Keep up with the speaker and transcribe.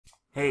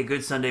Hey,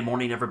 good Sunday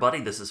morning,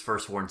 everybody. This is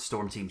First Warn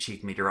Storm Team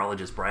Chief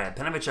Meteorologist Brad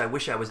Penovich. I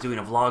wish I was doing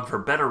a vlog for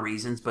better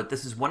reasons, but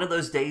this is one of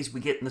those days we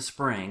get in the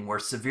spring where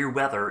severe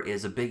weather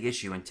is a big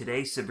issue, and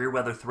today's severe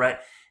weather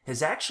threat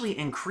has actually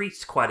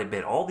increased quite a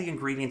bit. All the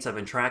ingredients I've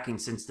been tracking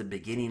since the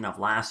beginning of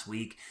last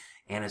week,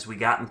 and as we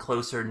gotten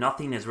closer,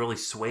 nothing has really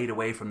swayed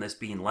away from this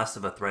being less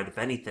of a threat. If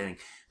anything,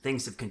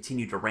 things have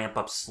continued to ramp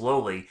up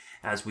slowly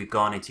as we've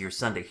gone into your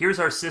Sunday. Here's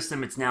our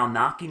system. It's now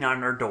knocking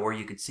on our door.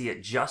 You can see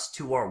it just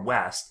to our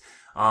west.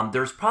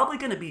 There's probably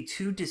going to be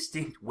two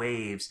distinct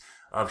waves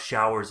of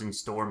showers and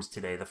storms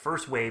today. The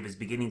first wave is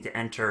beginning to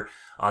enter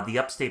the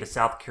upstate of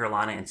South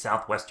Carolina and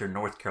southwestern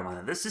North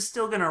Carolina. This is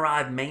still going to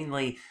arrive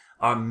mainly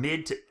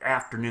mid to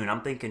afternoon. I'm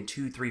thinking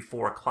 2, 3,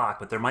 4 o'clock,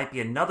 but there might be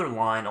another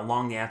line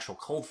along the actual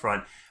cold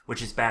front,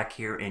 which is back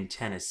here in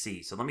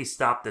Tennessee. So let me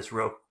stop this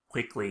real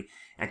quickly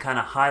and kind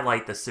of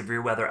highlight the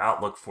severe weather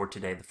outlook for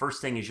today. The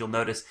first thing, as you'll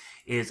notice,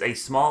 is a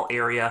small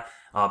area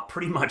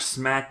pretty much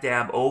smack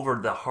dab over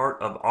the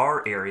heart of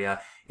our area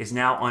is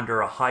now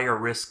under a higher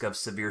risk of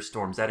severe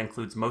storms. That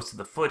includes most of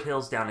the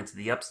foothills down into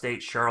the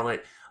upstate,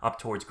 Charlotte, up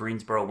towards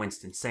Greensboro,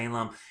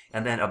 Winston-Salem,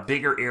 and then a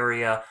bigger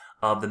area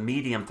of the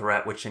medium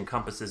threat, which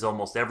encompasses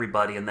almost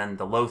everybody, and then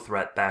the low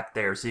threat back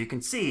there. So you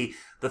can see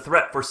the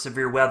threat for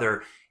severe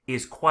weather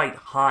is quite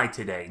high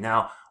today.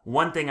 Now,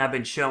 one thing I've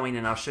been showing,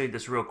 and I'll show you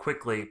this real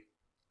quickly,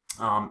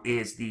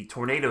 is the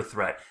tornado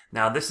threat.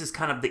 Now, this is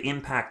kind of the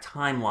impact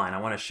timeline.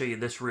 I want to show you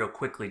this real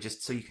quickly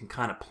just so you can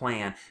kind of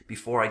plan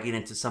before I get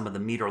into some of the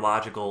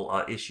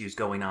meteorological issues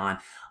going on.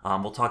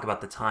 We'll talk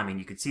about the timing.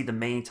 You can see the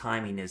main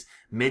timing is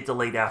mid to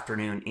late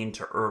afternoon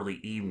into early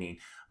evening.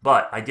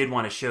 But I did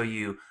want to show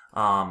you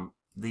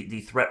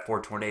the threat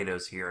for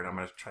tornadoes here, and I'm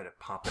going to try to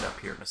pop it up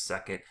here in a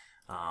second.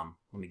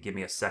 Give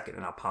me a second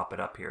and I'll pop it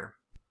up here.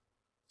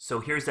 So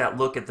here's that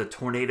look at the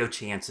tornado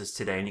chances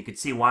today, and you can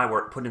see why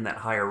we're putting that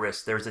higher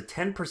risk. There's a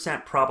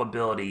 10%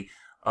 probability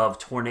of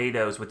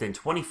tornadoes within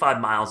 25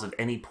 miles of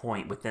any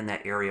point within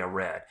that area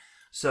red.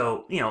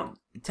 So,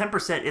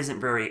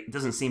 10%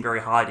 doesn't seem very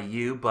high to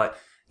you, but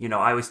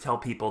I always tell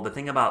people the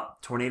thing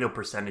about tornado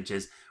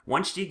percentages,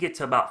 once you get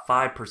to about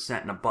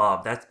 5% and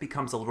above, that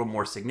becomes a little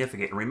more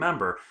significant. And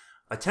remember,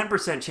 a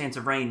 10% chance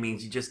of rain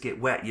means you just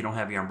get wet, you don't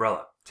have your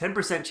umbrella.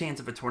 10% chance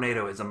of a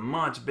tornado is a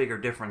much bigger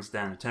difference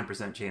than a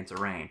 10% chance of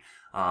rain.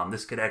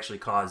 This could actually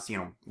cause,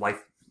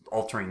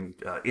 life-altering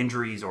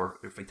injuries or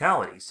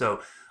fatalities. So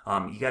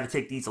you got to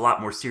take these a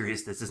lot more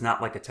serious. This is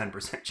not like a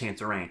 10%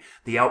 chance of rain.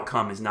 The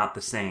outcome is not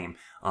the same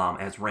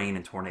as rain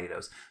and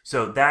tornadoes.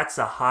 So that's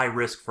a high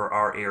risk for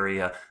our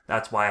area.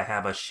 That's why I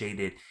have us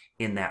shaded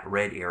in that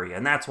red area.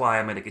 And that's why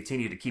I'm going to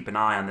continue to keep an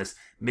eye on this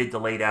mid to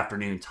late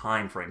afternoon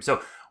time frame.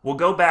 So we'll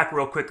go back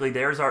real quickly.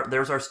 There's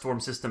our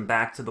storm system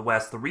back to the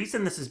west. The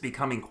reason this is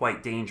becoming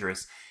quite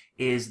dangerous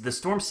is the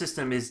storm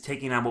system is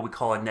taking on what we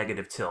call a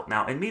negative tilt.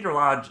 Now, in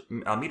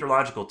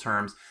meteorological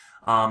terms,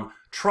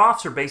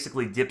 troughs are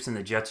basically dips in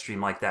the jet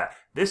stream like that.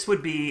 This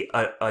would be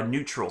a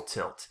neutral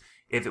tilt.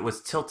 If it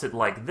was tilted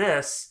like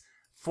this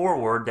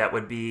forward, that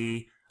would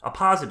be a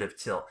positive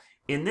tilt.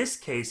 In this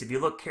case, if you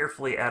look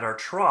carefully at our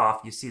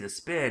trough, you see the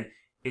spin,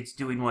 it's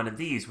doing one of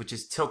these, which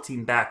is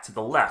tilting back to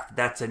the left.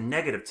 That's a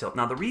negative tilt.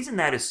 Now, the reason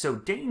that is so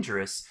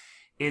dangerous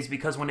is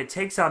because when it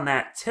takes on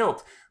that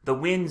tilt, the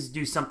winds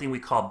do something we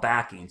call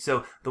backing.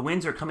 So the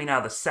winds are coming out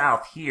of the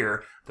south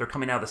here. They're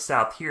coming out of the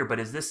south here. But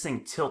as this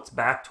thing tilts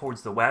back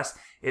towards the west,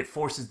 it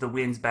forces the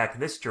winds back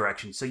this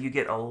direction. So you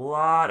get a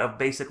lot of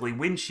basically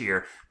wind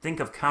shear. Think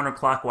of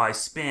counterclockwise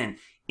spin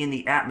in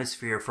the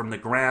atmosphere from the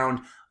ground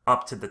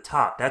up to the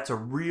top. That's a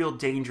real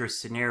dangerous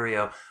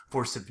scenario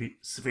for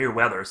severe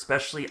weather,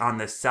 especially on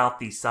the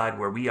southeast side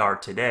where we are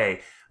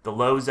today. The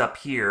lows up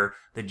here,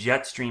 the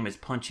jet stream is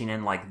punching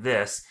in like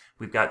this.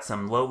 We've got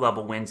some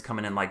low-level winds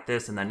coming in like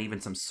this, and then even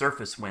some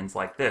surface winds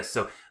like this.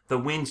 So the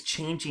winds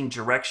changing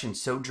direction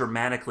so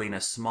dramatically in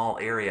a small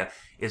area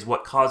is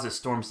what causes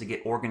storms to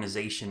get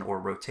organization or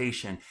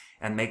rotation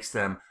and makes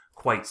them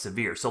quite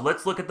severe. So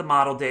let's look at the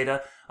model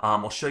data.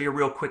 We'll show you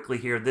real quickly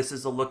here. This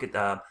is a look at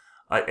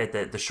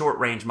the short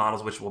range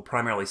models, which we'll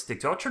primarily stick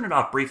to. I'll turn it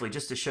off briefly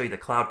just to show you the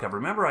cloud cover.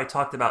 Remember I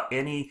talked about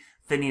any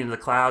thinning of the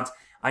clouds?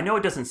 I know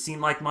it doesn't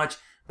seem like much,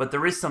 but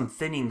there is some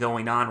thinning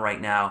going on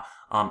right now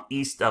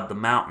east of the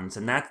mountains,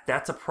 and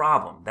that's a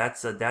problem.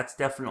 That's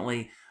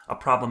definitely a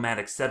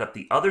problematic setup.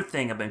 The other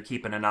thing I've been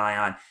keeping an eye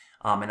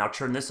on, and I'll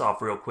turn this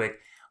off real quick,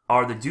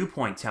 are the dew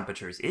point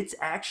temperatures. It's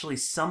actually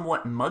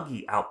somewhat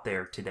muggy out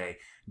there today.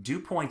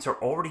 Dew points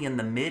are already in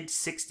the mid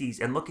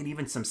 60s, and look at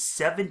even some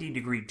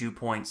 70-degree dew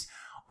points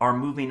are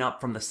moving up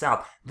from the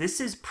south.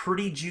 This is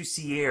pretty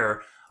juicy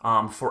air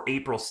for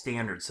April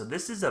standards. So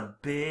this is a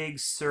big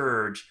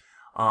surge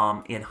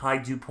in high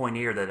dew point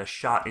air that has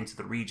shot into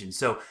the region.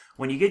 So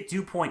when you get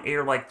dew point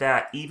air like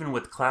that, even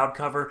with cloud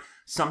cover,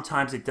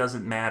 sometimes it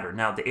doesn't matter.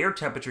 Now the air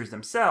temperatures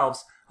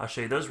themselves, I'll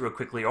show you those real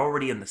quickly, are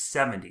already in the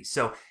 70s.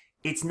 So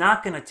it's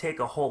not going to take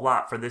a whole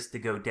lot for this to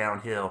go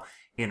downhill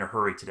in a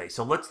hurry today.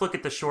 So let's look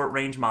at the short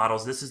range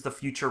models. This is the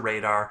future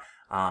radar.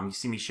 You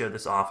see me show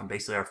this off and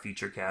basically our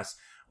future cast.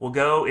 We'll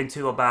go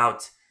into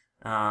about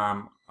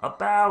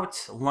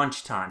about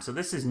lunchtime. So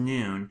this is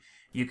noon.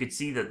 You could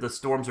see that the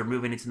storms are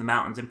moving into the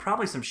mountains and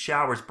probably some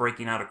showers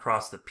breaking out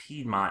across the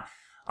Piedmont.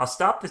 I'll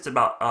stop this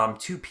about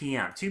 2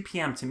 p.m. 2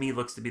 p.m. to me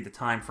looks to be the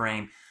time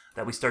frame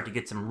that we start to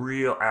get some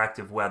real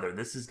active weather.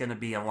 This is going to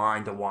be a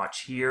line to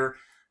watch here,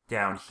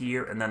 down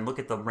here, and then look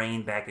at the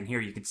rain back in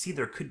here. You can see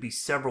there could be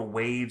several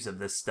waves of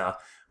this stuff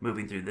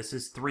moving through. This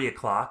is 3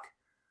 o'clock,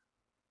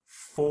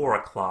 4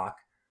 o'clock,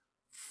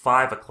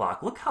 5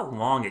 o'clock. Look how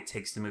long it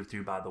takes to move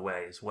through, by the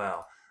way, as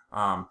well.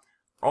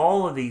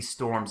 All of these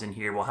storms in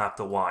here we'll have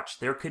to watch.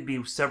 There could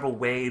be several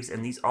waves,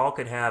 and these all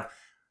could have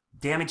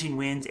damaging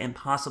winds and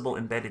possible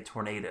embedded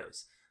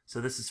tornadoes.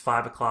 So this is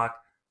 5 o'clock,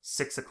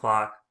 6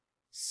 o'clock,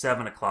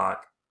 7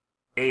 o'clock,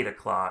 8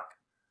 o'clock,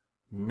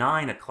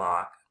 9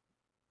 o'clock,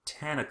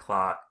 10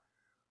 o'clock,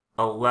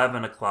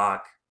 11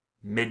 o'clock,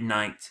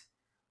 midnight,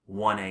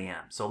 1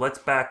 a.m. So let's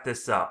back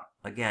this up.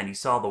 Again, you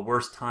saw the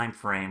worst time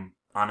frame,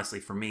 honestly,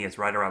 for me, is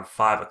right around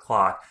 5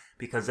 o'clock,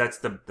 because that's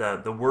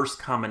the worst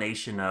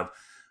combination of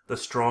the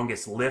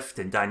strongest lift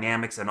and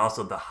dynamics and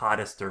also the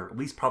hottest, or at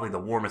least probably the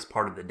warmest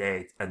part of the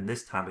day. And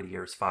this time of the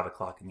year is 5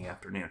 o'clock in the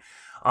afternoon.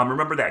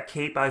 Remember that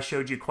cape I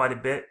showed you quite a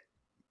bit?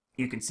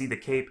 You can see the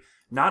cape,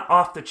 not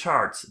off the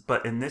charts,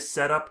 but in this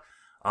setup,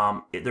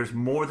 there's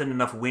more than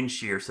enough wind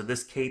shear, so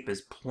this cape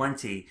is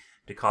plenty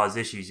to cause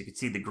issues. You can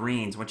see the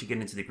greens. Once you get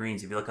into the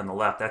greens, if you look on the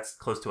left, that's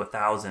close to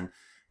 1,000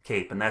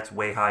 cape, and that's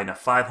way high. Now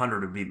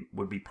 500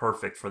 would be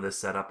perfect for this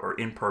setup, or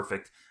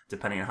imperfect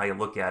depending on how you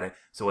look at it.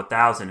 So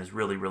 1,000 is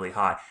really, really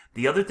high.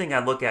 The other thing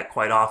I look at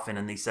quite often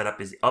in these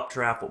setup is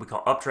updraft, what we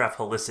call updraft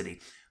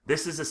helicity.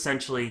 This is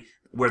essentially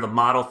where the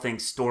model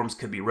thinks storms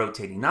could be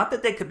rotating. Not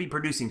that they could be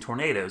producing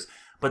tornadoes,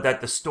 but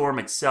that the storm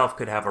itself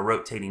could have a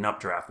rotating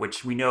updraft,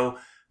 which we know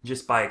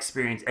just by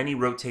experience, any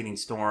rotating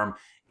storm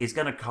is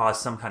going to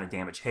cause some kind of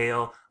damage.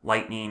 Hail,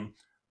 lightning,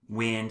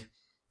 wind,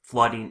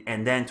 flooding,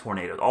 and then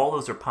tornadoes. All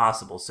those are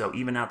possible. So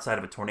even outside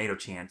of a tornado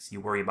chance,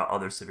 you worry about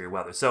other severe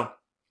weather. So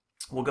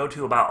we'll go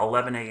to about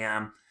 11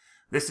 a.m.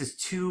 This is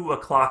 2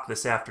 o'clock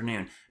this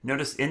afternoon.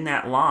 Notice in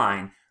that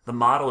line, the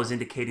model is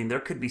indicating there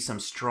could be some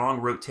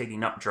strong rotating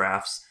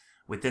updrafts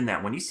within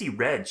that. When you see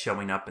red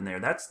showing up in there,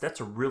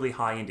 that's a really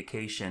high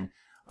indication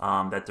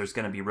that there's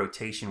going to be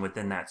rotation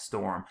within that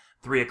storm.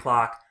 3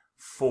 o'clock,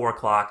 4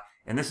 o'clock,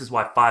 and this is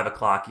why 5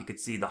 o'clock, you could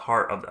see the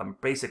heart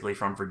of, basically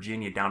from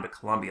Virginia down to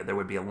Columbia, there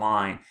would be a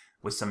line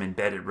with some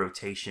embedded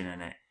rotation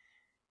in it.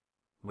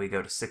 We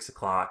go to 6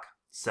 o'clock,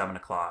 7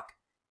 o'clock,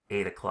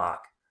 8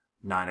 o'clock,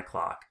 9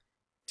 o'clock,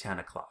 10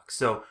 o'clock.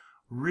 So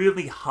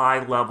really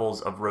high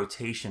levels of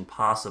rotation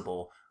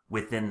possible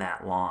within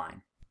that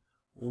line.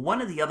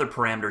 One of the other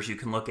parameters you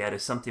can look at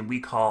is something we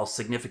call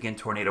significant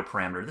tornado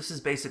parameter. This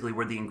is basically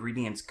where the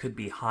ingredients could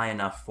be high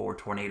enough for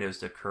tornadoes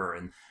to occur.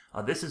 And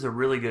this is a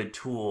really good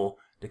tool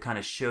to kind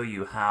of show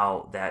you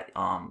how that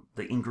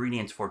the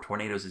ingredients for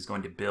tornadoes is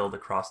going to build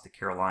across the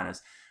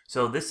Carolinas.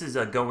 So this is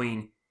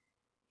going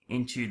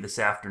into this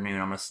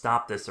afternoon. I'm going to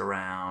stop this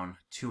around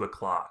 2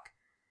 o'clock.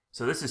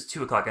 So this is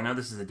 2 o'clock. I know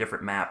this is a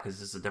different map because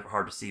this is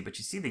hard to see, but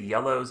you see the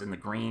yellows and the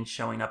greens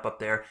showing up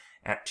there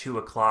at 2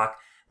 o'clock.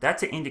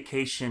 That's an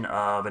indication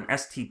of an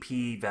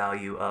STP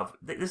value of,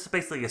 this is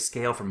basically a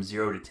scale from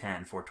 0 to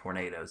 10 for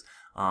tornadoes.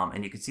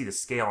 And you can see the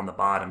scale on the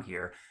bottom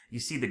here. You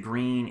see the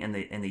green and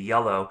the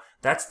yellow,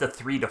 that's the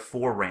 3 to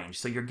 4 range.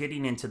 So you're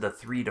getting into the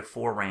 3 to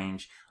 4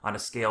 range on a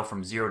scale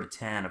from 0 to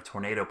 10 of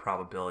tornado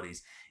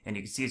probabilities. And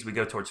you can see as we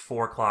go towards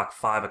 4 o'clock,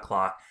 5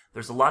 o'clock,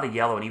 there's a lot of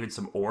yellow and even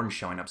some orange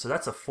showing up. So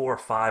that's a 4 or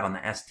 5 on the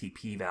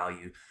STP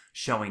value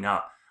showing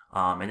up.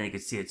 And then you can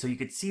see it. So you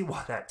could see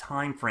why that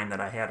time frame that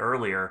I had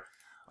earlier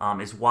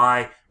is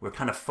why we're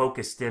kind of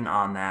focused in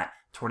on that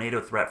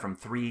tornado threat from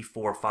 3,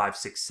 4, 5,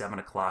 6, 7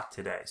 o'clock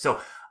today. So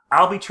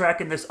I'll be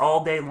tracking this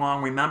all day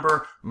long.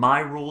 Remember my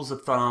rules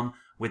of thumb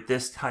with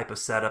this type of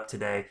setup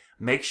today.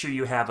 Make sure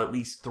you have at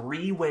least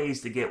 3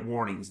 ways to get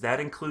warnings. That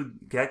include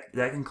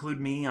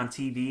me on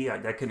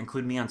TV. That could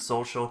include me on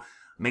social.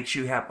 Make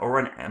sure you have,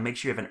 make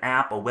sure you have an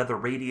app, a weather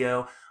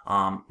radio.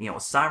 A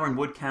siren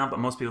would count, but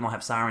most people don't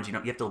have sirens. You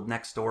have to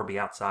next door, be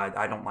outside.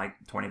 I don't like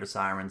tornado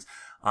sirens.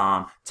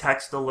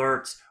 Text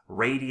alerts,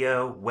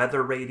 radio,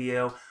 weather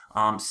radio,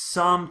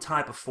 some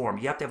type of form.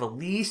 You have to have at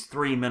least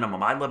 3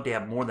 minimum. I'd love to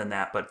have more than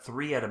that, but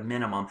 3 at a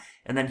minimum.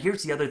 And then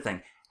here's the other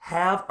thing.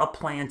 Have a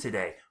plan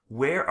today.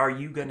 Where are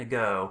you going to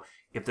go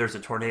if there's a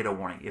tornado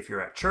warning? If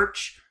you're at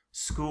church,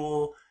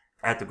 school,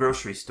 at the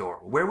grocery store,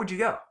 where would you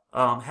go?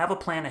 Have a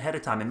plan ahead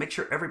of time and make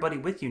sure everybody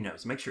with you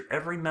knows. Make sure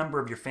every member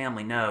of your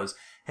family knows,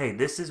 hey,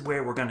 this is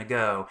where we're going to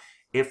go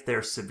if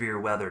there's severe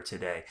weather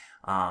today.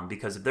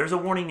 Because if there's a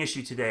warning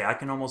issue today, I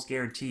can almost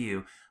guarantee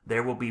you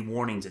there will be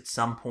warnings at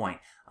some point.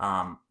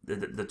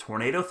 The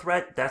tornado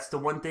threat, that's the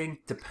one thing,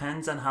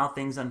 depends on how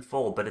things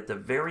unfold. But at the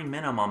very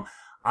minimum,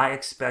 I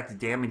expect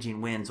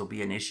damaging winds will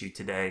be an issue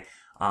today.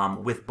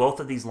 With both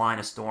of these line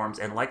of storms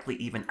and likely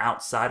even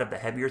outside of the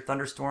heavier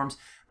thunderstorms,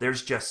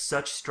 there's just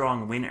such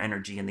strong wind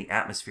energy in the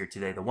atmosphere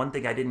today. The one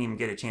thing I didn't even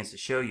get a chance to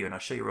show you, and I'll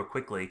show you real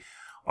quickly,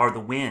 are the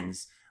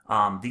winds.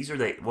 These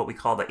are what we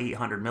call the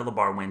 800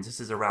 millibar winds. This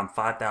is around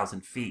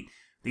 5,000 feet.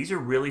 These are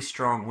really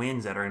strong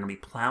winds that are going to be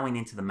plowing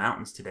into the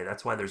mountains today.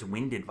 That's why there's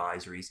wind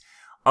advisories.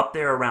 Up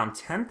there around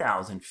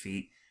 10,000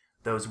 feet,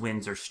 those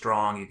winds are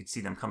strong. You can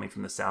see them coming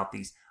from the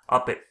southeast.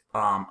 Up at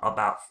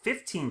about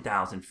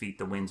 15,000 feet,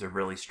 the winds are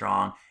really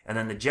strong. And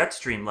then the jet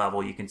stream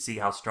level, you can see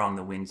how strong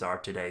the winds are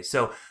today.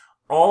 So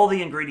all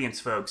the ingredients,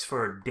 folks,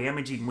 for a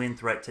damaging wind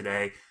threat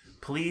today.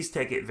 Please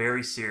take it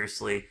very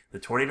seriously. The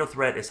tornado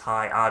threat is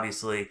high,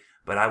 obviously,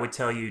 but I would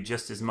tell you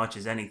just as much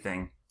as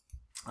anything,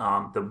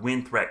 the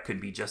wind threat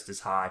could be just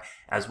as high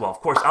as well.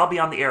 Of course, I'll be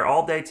on the air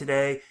all day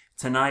today.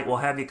 Tonight, we'll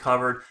have you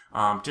covered.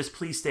 Just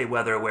please stay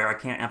weather aware. I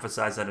can't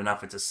emphasize that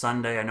enough. It's a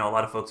Sunday. I know a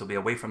lot of folks will be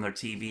away from their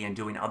TV and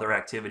doing other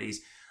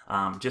activities.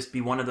 Just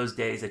be one of those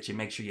days that you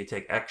make sure you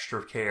take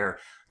extra care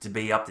to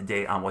be up to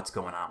date on what's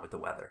going on with the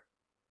weather.